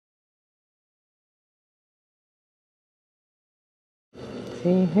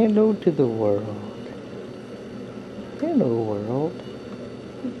Say hello to the world. Hello, world.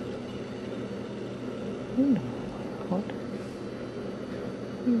 Hello, world.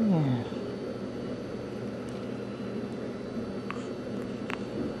 Yeah.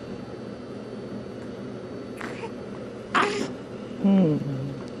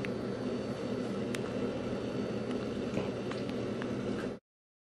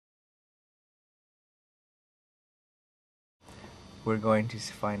 We're going to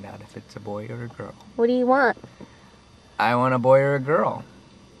find out if it's a boy or a girl. What do you want? I want a boy or a girl.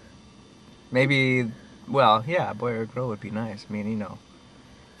 Maybe, well, yeah, a boy or a girl would be nice. I mean, you know,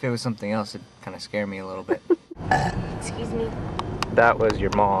 if it was something else, it'd kind of scare me a little bit. Excuse me. That was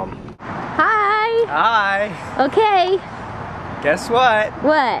your mom. Hi! Hi! Okay. Guess what?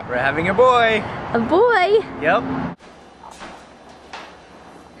 What? We're having a boy. A boy? Yep.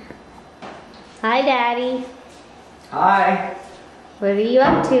 Hi, Daddy. Hi. What are you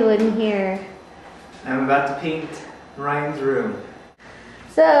up to in here? I'm about to paint Ryan's room.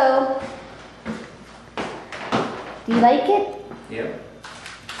 So, do you like it? Yep.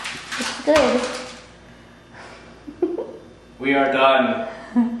 It's good. We are done.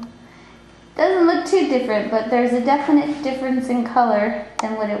 Doesn't look too different, but there's a definite difference in color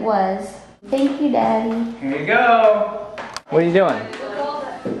than what it was. Thank you, Daddy. Here you go. What are you doing?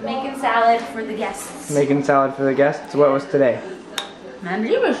 Making salad for the guests. Making salad for the guests. What was today? My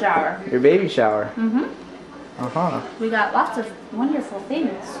baby shower. Your baby shower. Mm-hmm. Uh-huh. We got lots of wonderful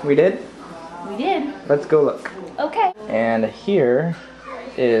things. We did? We did. Let's go look. Okay. And here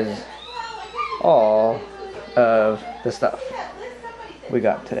is all of the stuff we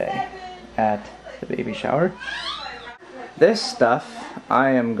got today at the baby shower. This stuff,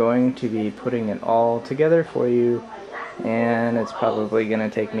 I am going to be putting it all together for you, and it's probably gonna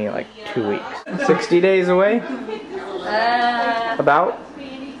take me like 2 weeks. 60 days away? About? A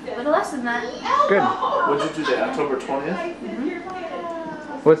little less than that. Good. What'd you do today? October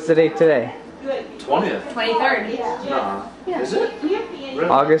 20th? What's the date today? 20th? 23rd. Nah. Is it? Really?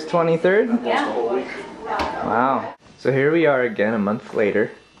 August 23rd? Almost the whole week. Wow. So here we are again a month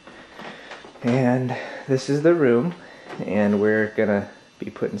later, and this is the room, and we're gonna be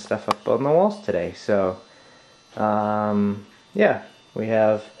putting stuff up on the walls today. So yeah, we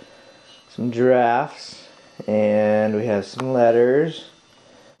have some giraffes and we have some letters.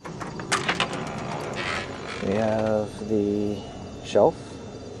 We have the shelf,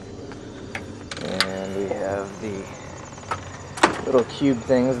 and we have the little cube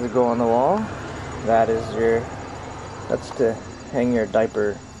things that go on the wall. That's to hang your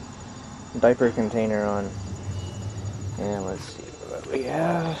diaper container on. And let's see what we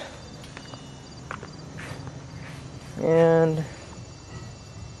have. And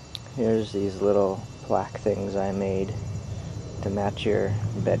here's these little plaque things I made to match your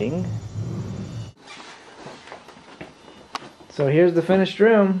bedding. So here's the finished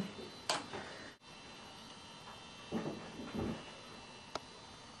room.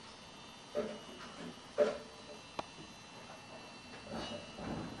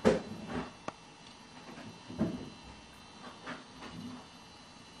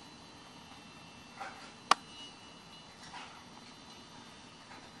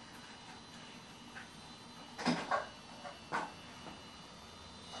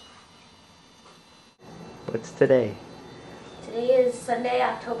 What's today? Today is Sunday,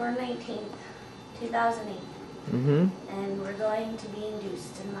 October 19th, 2008. Mm-hmm. And we're going to be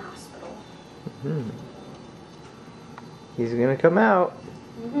induced in the hospital. Mm-hmm. He's gonna come out.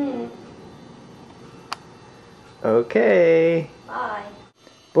 Mm-hmm. Okay. Bye.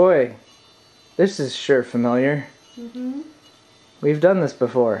 Boy, this is sure familiar. Mm-hmm. We've done this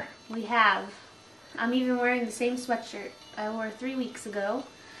before. We have. I'm even wearing the same sweatshirt I wore 3 weeks ago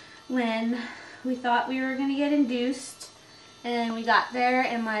when we thought we were going to get induced, and we got there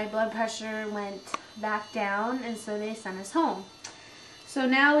and my blood pressure went back down, and so they sent us home. So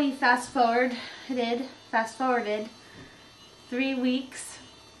now we fast forwarded 3 weeks,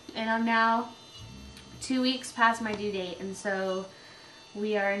 and I'm now 2 weeks past my due date, and so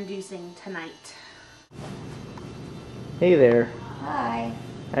we are inducing tonight. Hey there. Hi.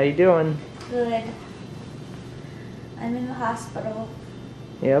 How you doing? Good. I'm in the hospital.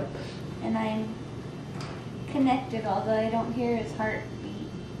 Yep. And I'm connected, although I don't hear his heartbeat.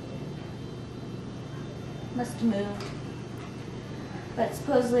 Must have moved. But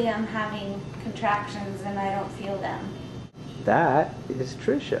supposedly I'm having contractions and I don't feel them. That is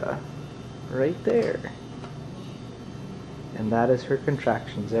Trisha. Right there. And that is her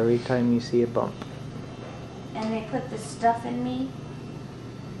contractions every time you see a bump. And they put this stuff in me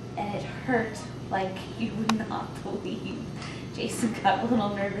and it hurt like you would not believe. Jason got a little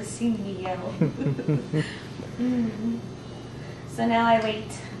nervous seeing me yell. So now I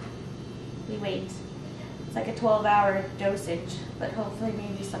wait. We wait. It's like a 12-hour dosage, but hopefully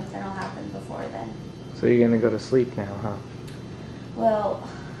maybe something will happen before then. So you're gonna go to sleep now, huh? Well,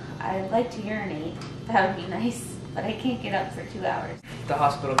 I'd like to urinate. That would be nice, but I can't get up for 2 hours. The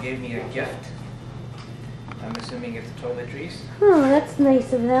hospital gave me a gift. I'm assuming it's toiletries. Oh, that's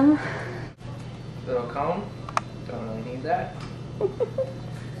nice of them. Little comb. Don't really need that.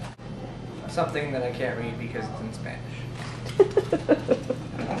 Something that I can't read because it's in Spanish.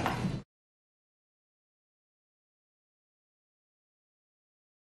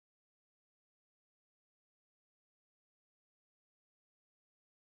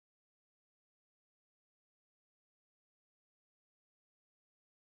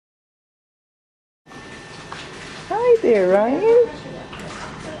 Hi there, Ryan.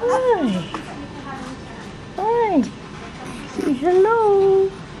 Hi. Hi. Say hello.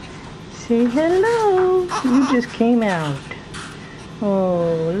 Say hello. You just came out.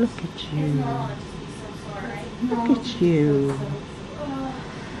 Oh, look at you. Look at you.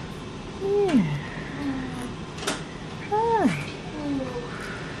 Yeah. Hi.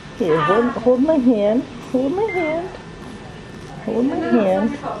 Here, hold my hand. Hold my hand. Hold my hand.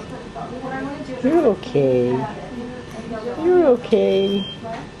 You're okay. You're okay.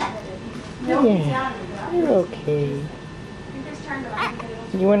 Yeah, you're okay.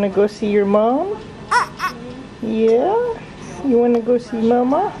 You want to go see your mom? Yeah? You want to go see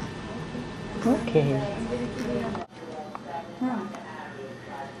Mama? Okay. Huh.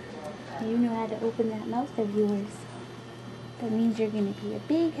 You know how to open that mouth of yours. That means you're going to be a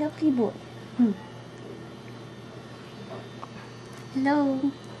big, healthy boy.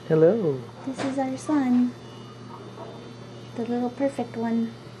 Hello. Hello. This is our son. The little perfect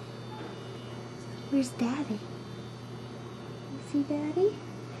one. Where's Daddy? You see Daddy?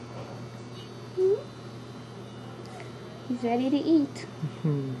 He's ready to eat.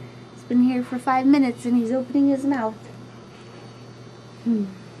 He's been here for 5 minutes and he's opening his mouth. Nom,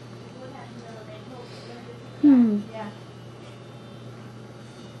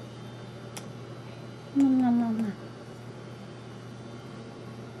 nom, nom, nom.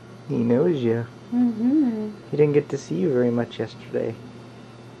 He knows you. He didn't get to see you very much yesterday.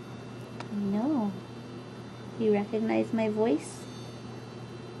 I know. Do you recognize my voice?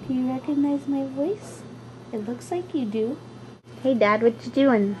 Do you recognize my voice? It looks like you do. Hey Dad, what you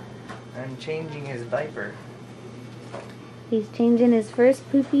doing? I'm changing his diaper. He's changing his first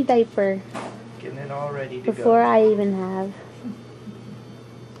poopy diaper. Getting it all ready to go. Before I even have.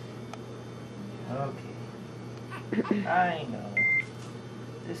 Okay. I know.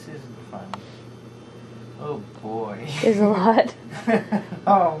 This isn't fun. Oh boy. There's a lot.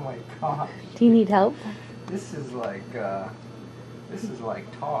 Oh my god. Do you need help? This is like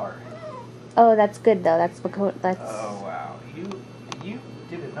tar. Oh, that's good though. That's Oh wow. You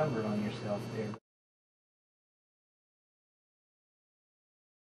did a number on yourself there.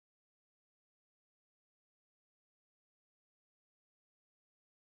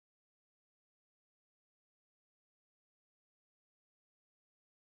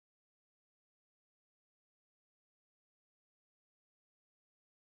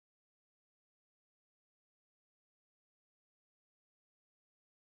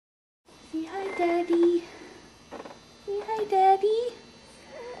 Say hi, Daddy. Say hi, Daddy.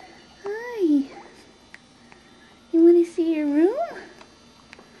 Hi. You want to see your room?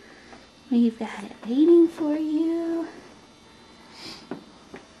 We've got it waiting for you.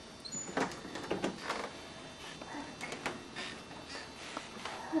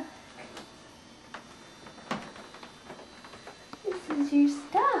 This is your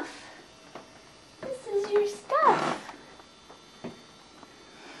stuff. This is your stuff.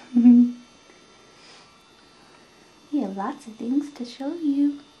 We have lots of things to show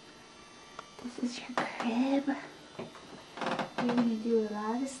you. This is your crib. You're going to do a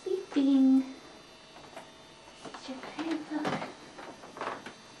lot of sleeping. This is your crib, look.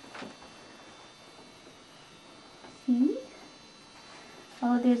 See?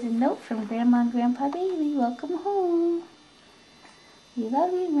 Oh, there's a note from Grandma and Grandpa Bailey. Welcome home. We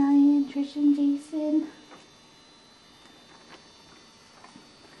love you, Ryan, Trish, and Jason.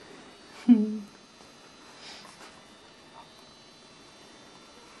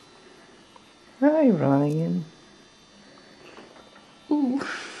 Hi, Ryan. Ooh.